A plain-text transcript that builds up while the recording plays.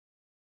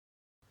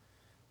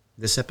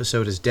This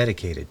episode is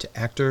dedicated to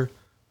actor,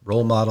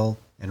 role model,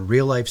 and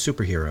real-life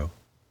superhero,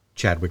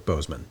 Chadwick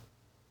Boseman.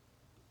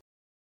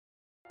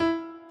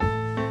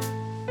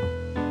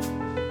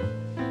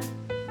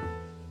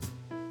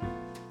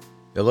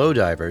 Hello,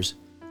 divers.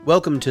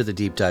 Welcome to the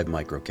Deep Dive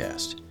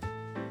Microcast.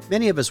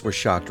 Many of us were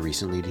shocked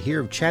recently to hear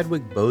of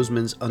Chadwick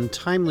Boseman's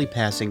untimely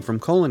passing from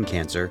colon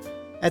cancer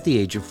at the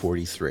age of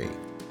 43.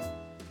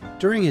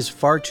 During his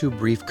far too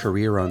brief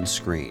career on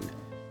screen,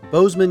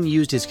 Boseman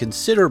used his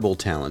considerable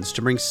talents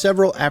to bring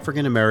several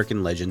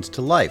African-American legends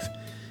to life,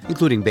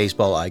 including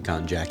baseball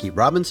icon Jackie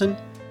Robinson,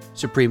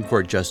 Supreme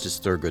Court Justice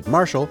Thurgood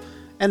Marshall,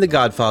 and the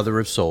godfather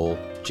of soul,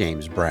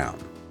 James Brown.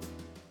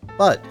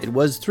 But it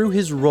was through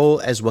his role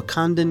as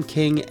Wakandan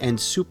king and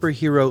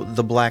superhero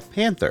the Black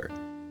Panther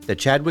that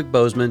Chadwick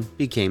Boseman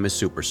became a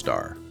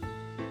superstar.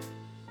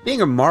 Being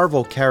a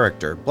Marvel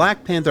character,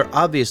 Black Panther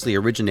obviously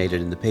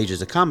originated in the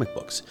pages of comic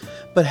books,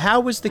 but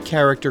how was the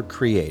character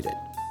created?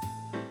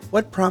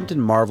 What prompted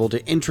Marvel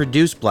to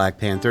introduce Black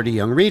Panther to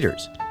young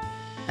readers?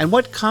 And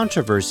what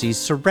controversies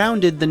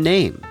surrounded the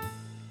name?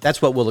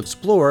 That's what we'll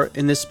explore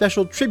in this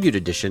special tribute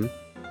edition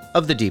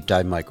of the Deep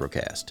Dive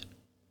Microcast.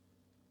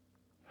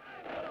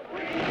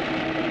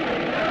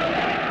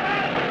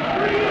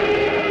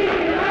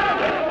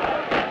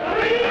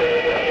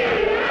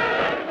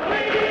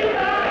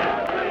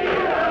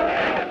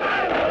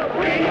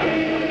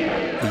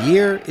 The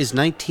year is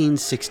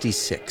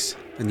 1966,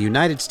 and the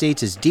United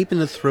States is deep in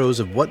the throes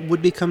of what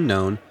would become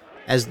known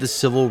as the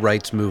Civil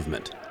Rights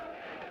Movement.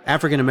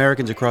 African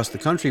Americans across the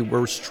country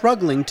were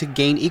struggling to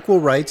gain equal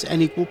rights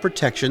and equal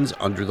protections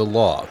under the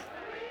law.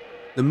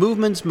 The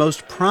movement's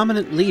most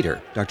prominent leader,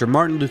 Dr.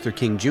 Martin Luther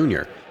King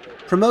Jr.,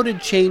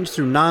 promoted change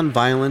through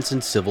nonviolence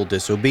and civil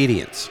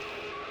disobedience.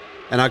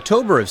 In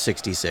October of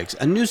 '66,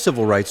 a new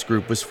civil rights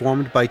group was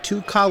formed by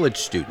two college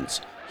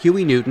students,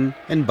 Huey Newton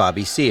and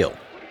Bobby Seale.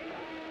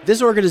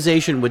 This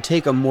organization would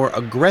take a more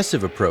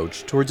aggressive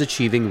approach towards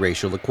achieving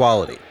racial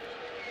equality.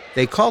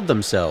 They called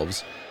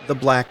themselves the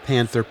Black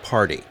Panther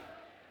Party.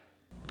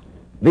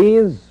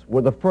 These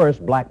were the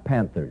first Black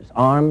Panthers,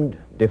 armed,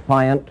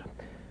 defiant,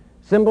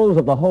 symbols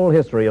of the whole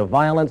history of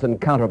violence and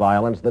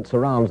counter-violence that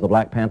surrounds the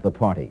Black Panther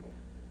Party.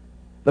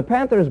 The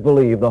Panthers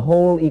believe the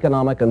whole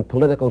economic and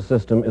political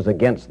system is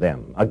against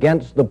them,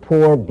 against the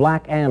poor,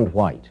 black and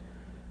white,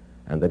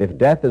 and that if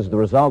death is the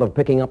result of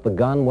picking up the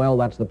gun, well,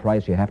 that's the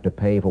price you have to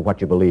pay for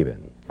what you believe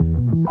in.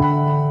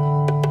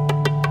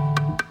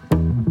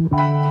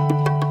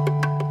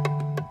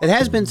 It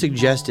has been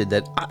suggested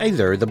that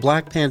either the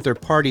Black Panther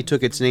Party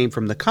took its name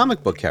from the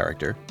comic book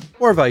character,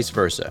 or vice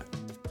versa,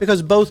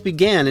 because both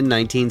began in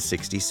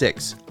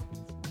 1966.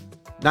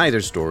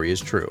 Neither story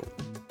is true.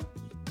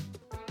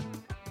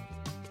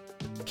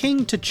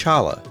 King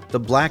T'Challa, the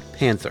Black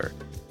Panther,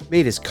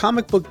 made his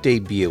comic book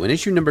debut in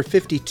issue number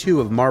 52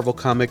 of Marvel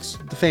Comics'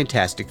 The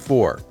Fantastic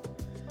Four.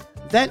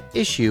 That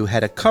issue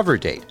had a cover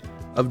date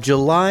of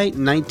July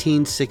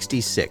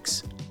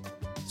 1966.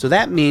 So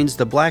that means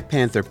the Black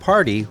Panther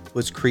Party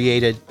was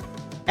created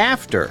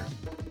after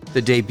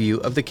the debut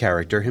of the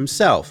character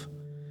himself.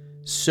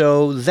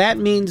 So that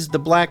means the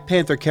Black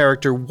Panther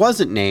character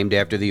wasn't named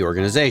after the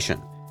organization.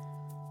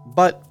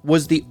 But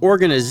was the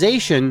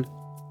organization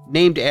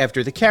named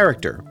after the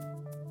character?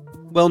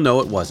 Well,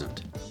 no, it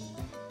wasn't.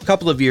 A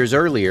couple of years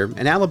earlier,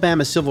 an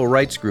Alabama civil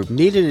rights group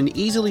needed an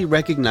easily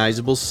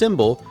recognizable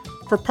symbol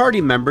for party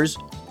members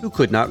who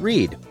could not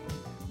read.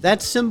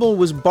 That symbol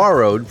was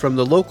borrowed from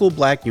the local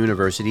black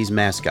university's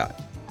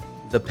mascot,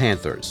 the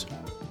Panthers.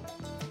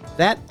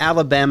 That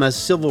Alabama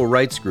civil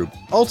rights group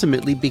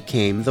ultimately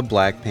became the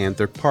Black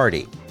Panther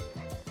Party.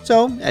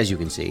 So, as you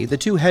can see, the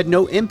two had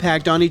no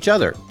impact on each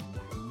other.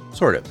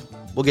 Sort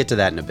of. We'll get to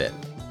that in a bit.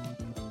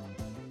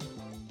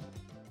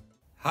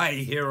 Hi,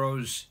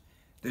 heroes.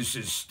 This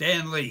is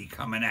Stan Lee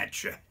coming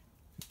at you.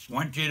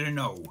 Want you to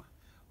know,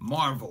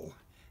 Marvel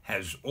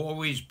has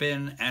always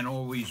been and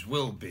always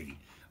will be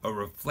a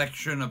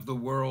reflection of the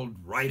world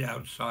right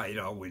outside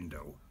our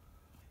window.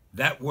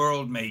 That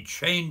world may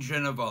change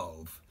and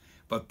evolve,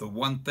 but the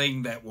one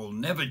thing that will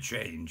never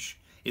change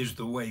is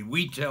the way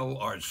we tell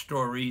our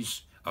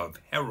stories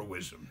of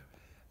heroism.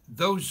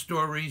 Those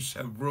stories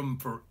have room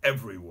for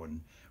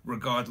everyone,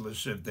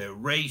 regardless of their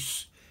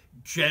race,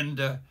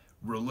 gender,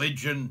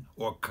 religion,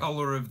 or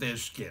color of their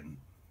skin.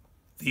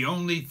 The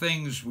only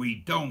things we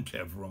don't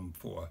have room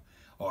for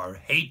are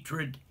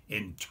hatred,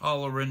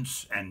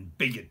 intolerance, and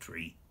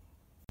bigotry.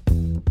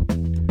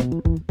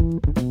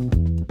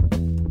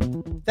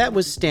 That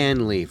was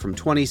Stan Lee from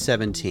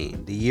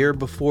 2017, the year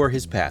before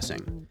his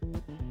passing.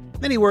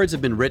 Many words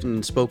have been written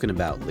and spoken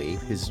about Lee,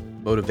 his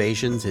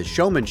motivations, his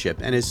showmanship,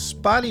 and his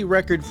spotty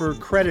record for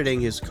crediting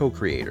his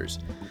co-creators.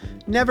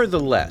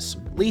 Nevertheless,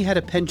 Lee had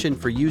a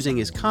penchant for using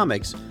his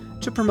comics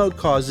to promote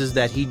causes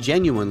that he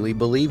genuinely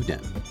believed in.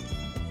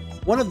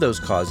 One of those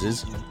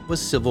causes was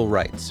civil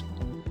rights.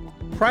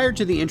 Prior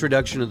to the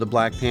introduction of the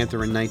Black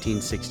Panther in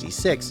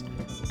 1966,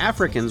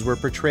 Africans were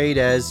portrayed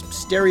as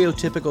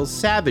stereotypical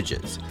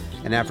savages,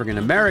 and African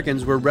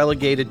Americans were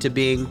relegated to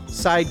being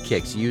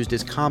sidekicks used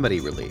as comedy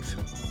relief.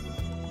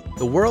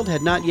 the world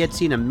had not yet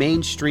seen a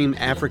mainstream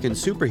African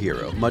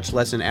superhero, much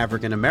less an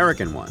African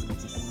American one.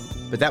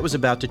 But that was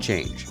about to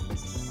change.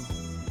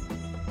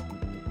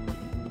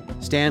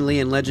 Stan Lee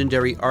and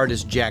legendary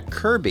artist Jack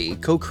Kirby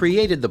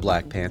co-created the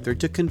Black Panther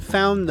to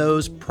confound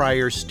those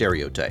prior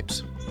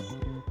stereotypes.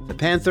 The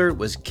Panther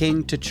was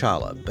King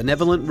T'Challa,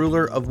 benevolent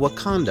ruler of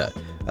Wakanda,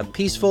 a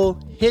peaceful,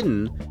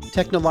 hidden,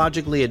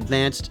 technologically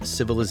advanced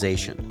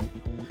civilization.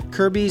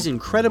 Kirby's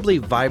incredibly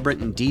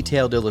vibrant and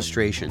detailed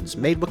illustrations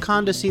made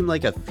Wakanda seem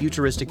like a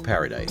futuristic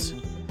paradise.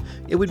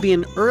 It would be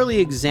an early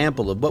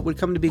example of what would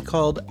come to be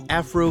called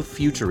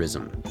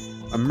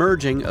Afrofuturism, a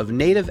merging of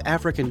native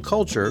African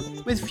culture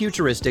with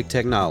futuristic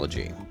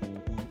technology.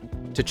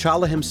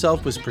 T'Challa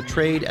himself was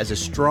portrayed as a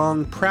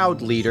strong,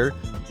 proud leader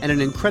and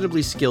an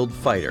incredibly skilled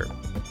fighter.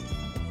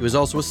 He was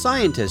also a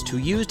scientist who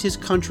used his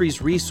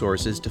country's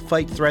resources to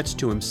fight threats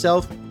to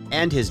himself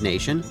and his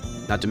nation,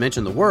 not to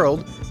mention the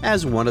world,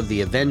 as one of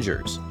the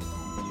Avengers.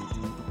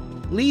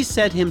 Lee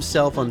said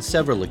himself on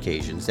several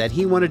occasions that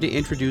he wanted to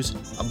introduce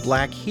a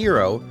black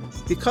hero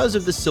because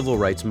of the civil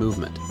rights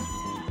movement.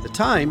 The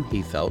time,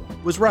 he felt,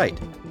 was right.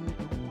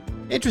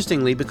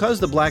 Interestingly, because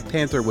the Black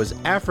Panther was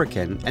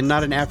African and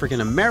not an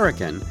African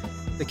American,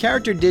 the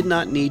character did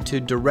not need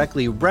to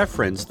directly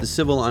reference the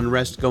civil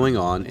unrest going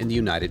on in the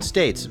United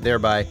States,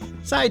 thereby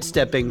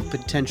sidestepping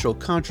potential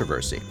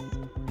controversy.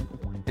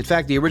 In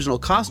fact, the original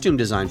costume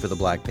design for the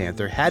Black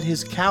Panther had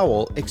his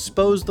cowl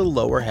expose the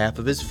lower half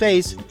of his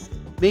face,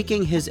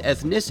 making his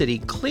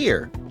ethnicity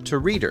clear to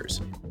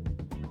readers.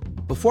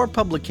 Before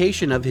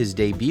publication of his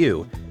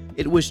debut,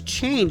 it was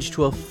changed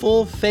to a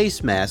full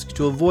face mask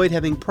to avoid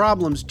having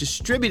problems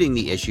distributing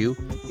the issue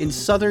in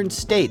southern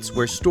states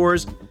where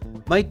stores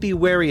might be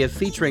wary of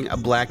featuring a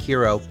black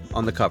hero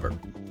on the cover.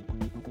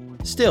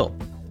 Still,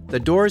 the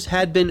doors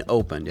had been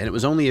opened, and it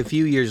was only a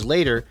few years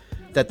later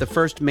that the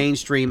first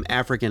mainstream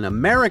African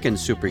American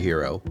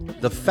superhero,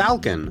 the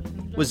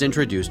Falcon, was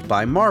introduced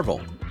by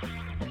Marvel.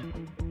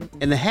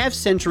 In the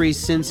half-century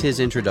since his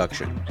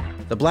introduction,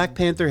 the Black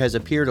Panther has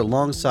appeared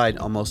alongside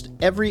almost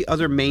every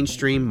other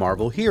mainstream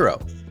Marvel hero.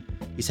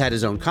 He's had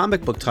his own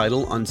comic book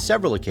title on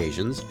several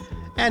occasions,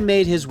 and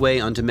made his way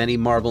onto many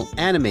Marvel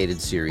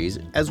animated series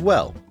as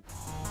well.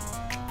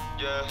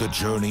 The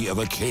journey of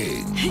a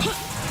king,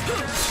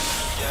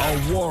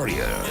 a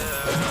warrior,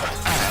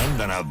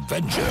 and an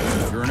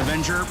Avenger. You're an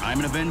Avenger, I'm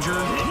an Avenger.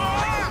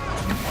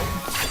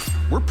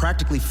 We're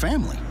practically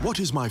family. What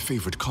is my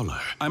favorite color?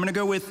 I'm gonna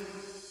go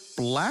with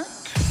black?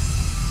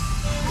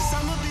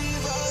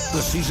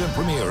 The season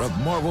premiere of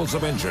Marvel's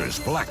Avengers,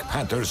 Black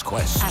Panther's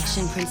Quest.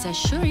 Action Princess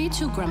Shuri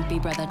to grumpy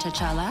brother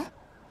T'Challa.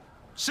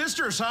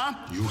 Sisters, huh?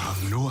 You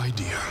have no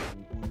idea.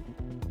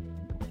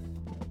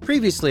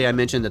 Previously, I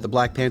mentioned that the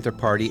Black Panther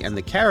Party and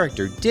the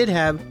character did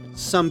have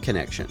some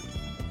connection.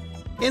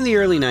 In the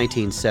early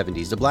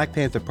 1970s, the Black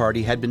Panther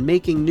Party had been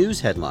making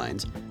news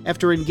headlines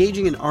after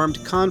engaging in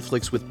armed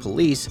conflicts with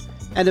police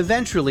and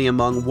eventually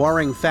among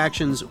warring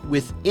factions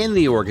within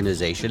the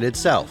organization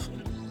itself.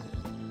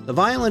 The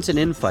violence and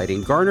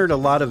infighting garnered a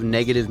lot of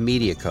negative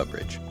media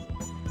coverage.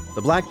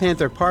 The Black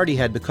Panther Party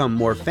had become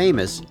more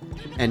famous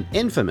and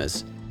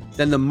infamous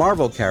than the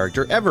Marvel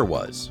character ever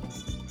was.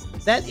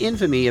 That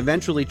infamy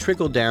eventually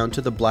trickled down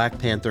to the Black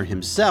Panther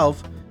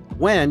himself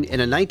when, in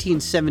a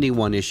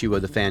 1971 issue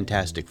of the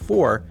Fantastic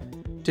Four,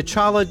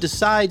 T'Challa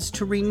decides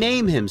to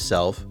rename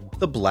himself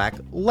the Black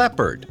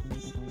Leopard.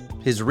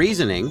 His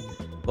reasoning,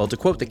 well, to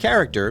quote the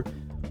character,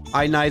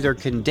 "I neither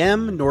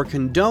condemn nor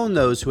condone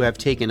those who have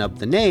taken up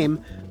the name,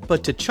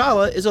 but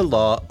T'Challa is a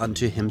law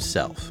unto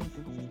himself."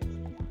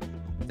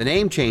 The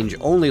name change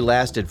only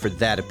lasted for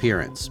that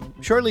appearance.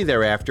 Shortly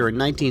thereafter, in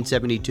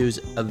 1972's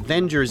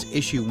Avengers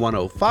issue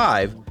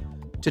 105,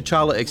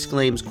 T'Challa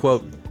exclaims,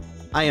 quote,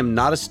 "I am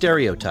not a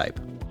stereotype.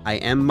 I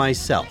am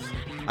myself.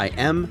 I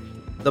am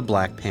the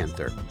Black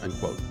Panther,"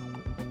 unquote.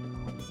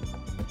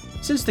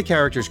 Since the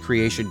character's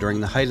creation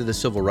during the height of the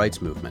Civil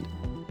Rights Movement,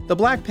 the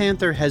Black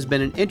Panther has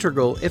been an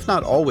integral, if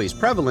not always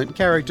prevalent,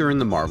 character in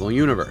the Marvel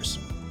Universe.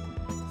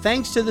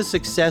 Thanks to the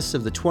success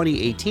of the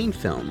 2018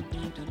 film,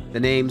 the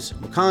names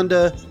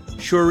Wakanda,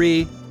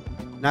 Shuri,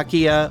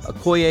 Nakia,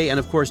 Okoye, and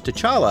of course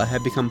T'Challa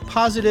have become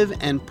positive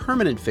and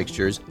permanent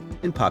fixtures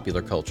in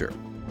popular culture.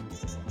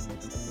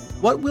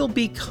 What will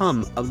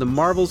become of the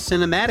Marvel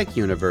Cinematic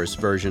Universe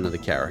version of the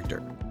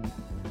character?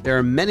 There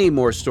are many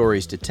more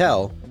stories to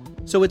tell,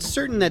 so it's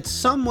certain that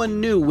someone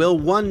new will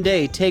one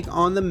day take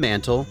on the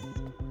mantle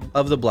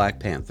of the Black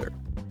Panther.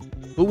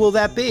 Who will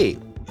that be?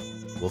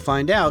 We'll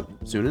find out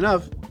soon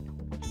enough.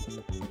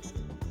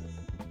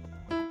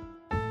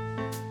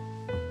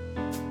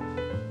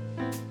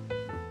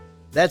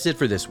 That's it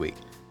for this week.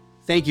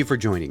 Thank you for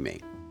joining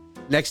me.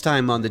 Next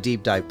time on the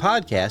Deep Dive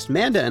Podcast,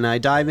 Manda and I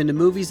dive into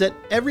movies that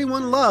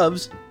everyone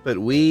loves, but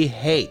we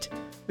hate,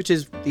 which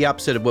is the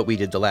opposite of what we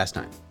did the last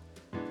time.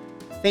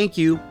 Thank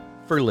you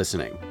for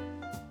listening.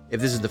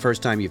 If this is the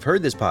first time you've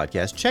heard this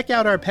podcast, check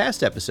out our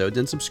past episodes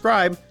and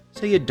subscribe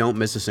so you don't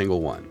miss a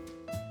single one.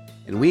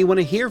 And we want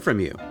to hear from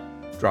you.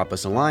 Drop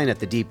us a line at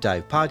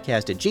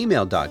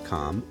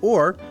thedeepdivepodcast@gmail.com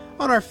or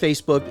on our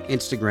Facebook,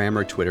 Instagram,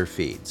 or Twitter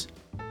feeds.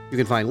 You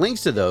can find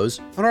links to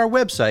those on our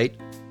website,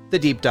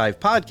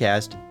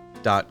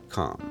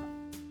 thedeepdivepodcast.com.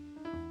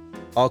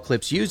 All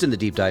clips used in the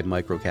Deep Dive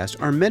Microcast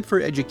are meant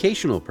for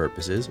educational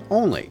purposes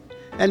only,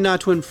 and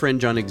not to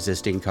infringe on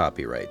existing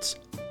copyrights.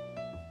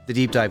 The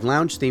Deep Dive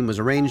Lounge theme was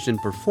arranged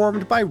and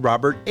performed by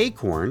Robert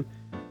Acorn,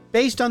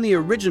 based on the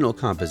original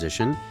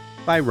composition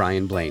by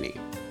Ryan Blaney.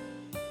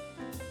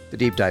 The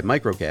Deep Dive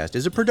Microcast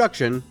is a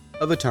production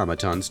of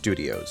Automaton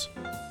Studios.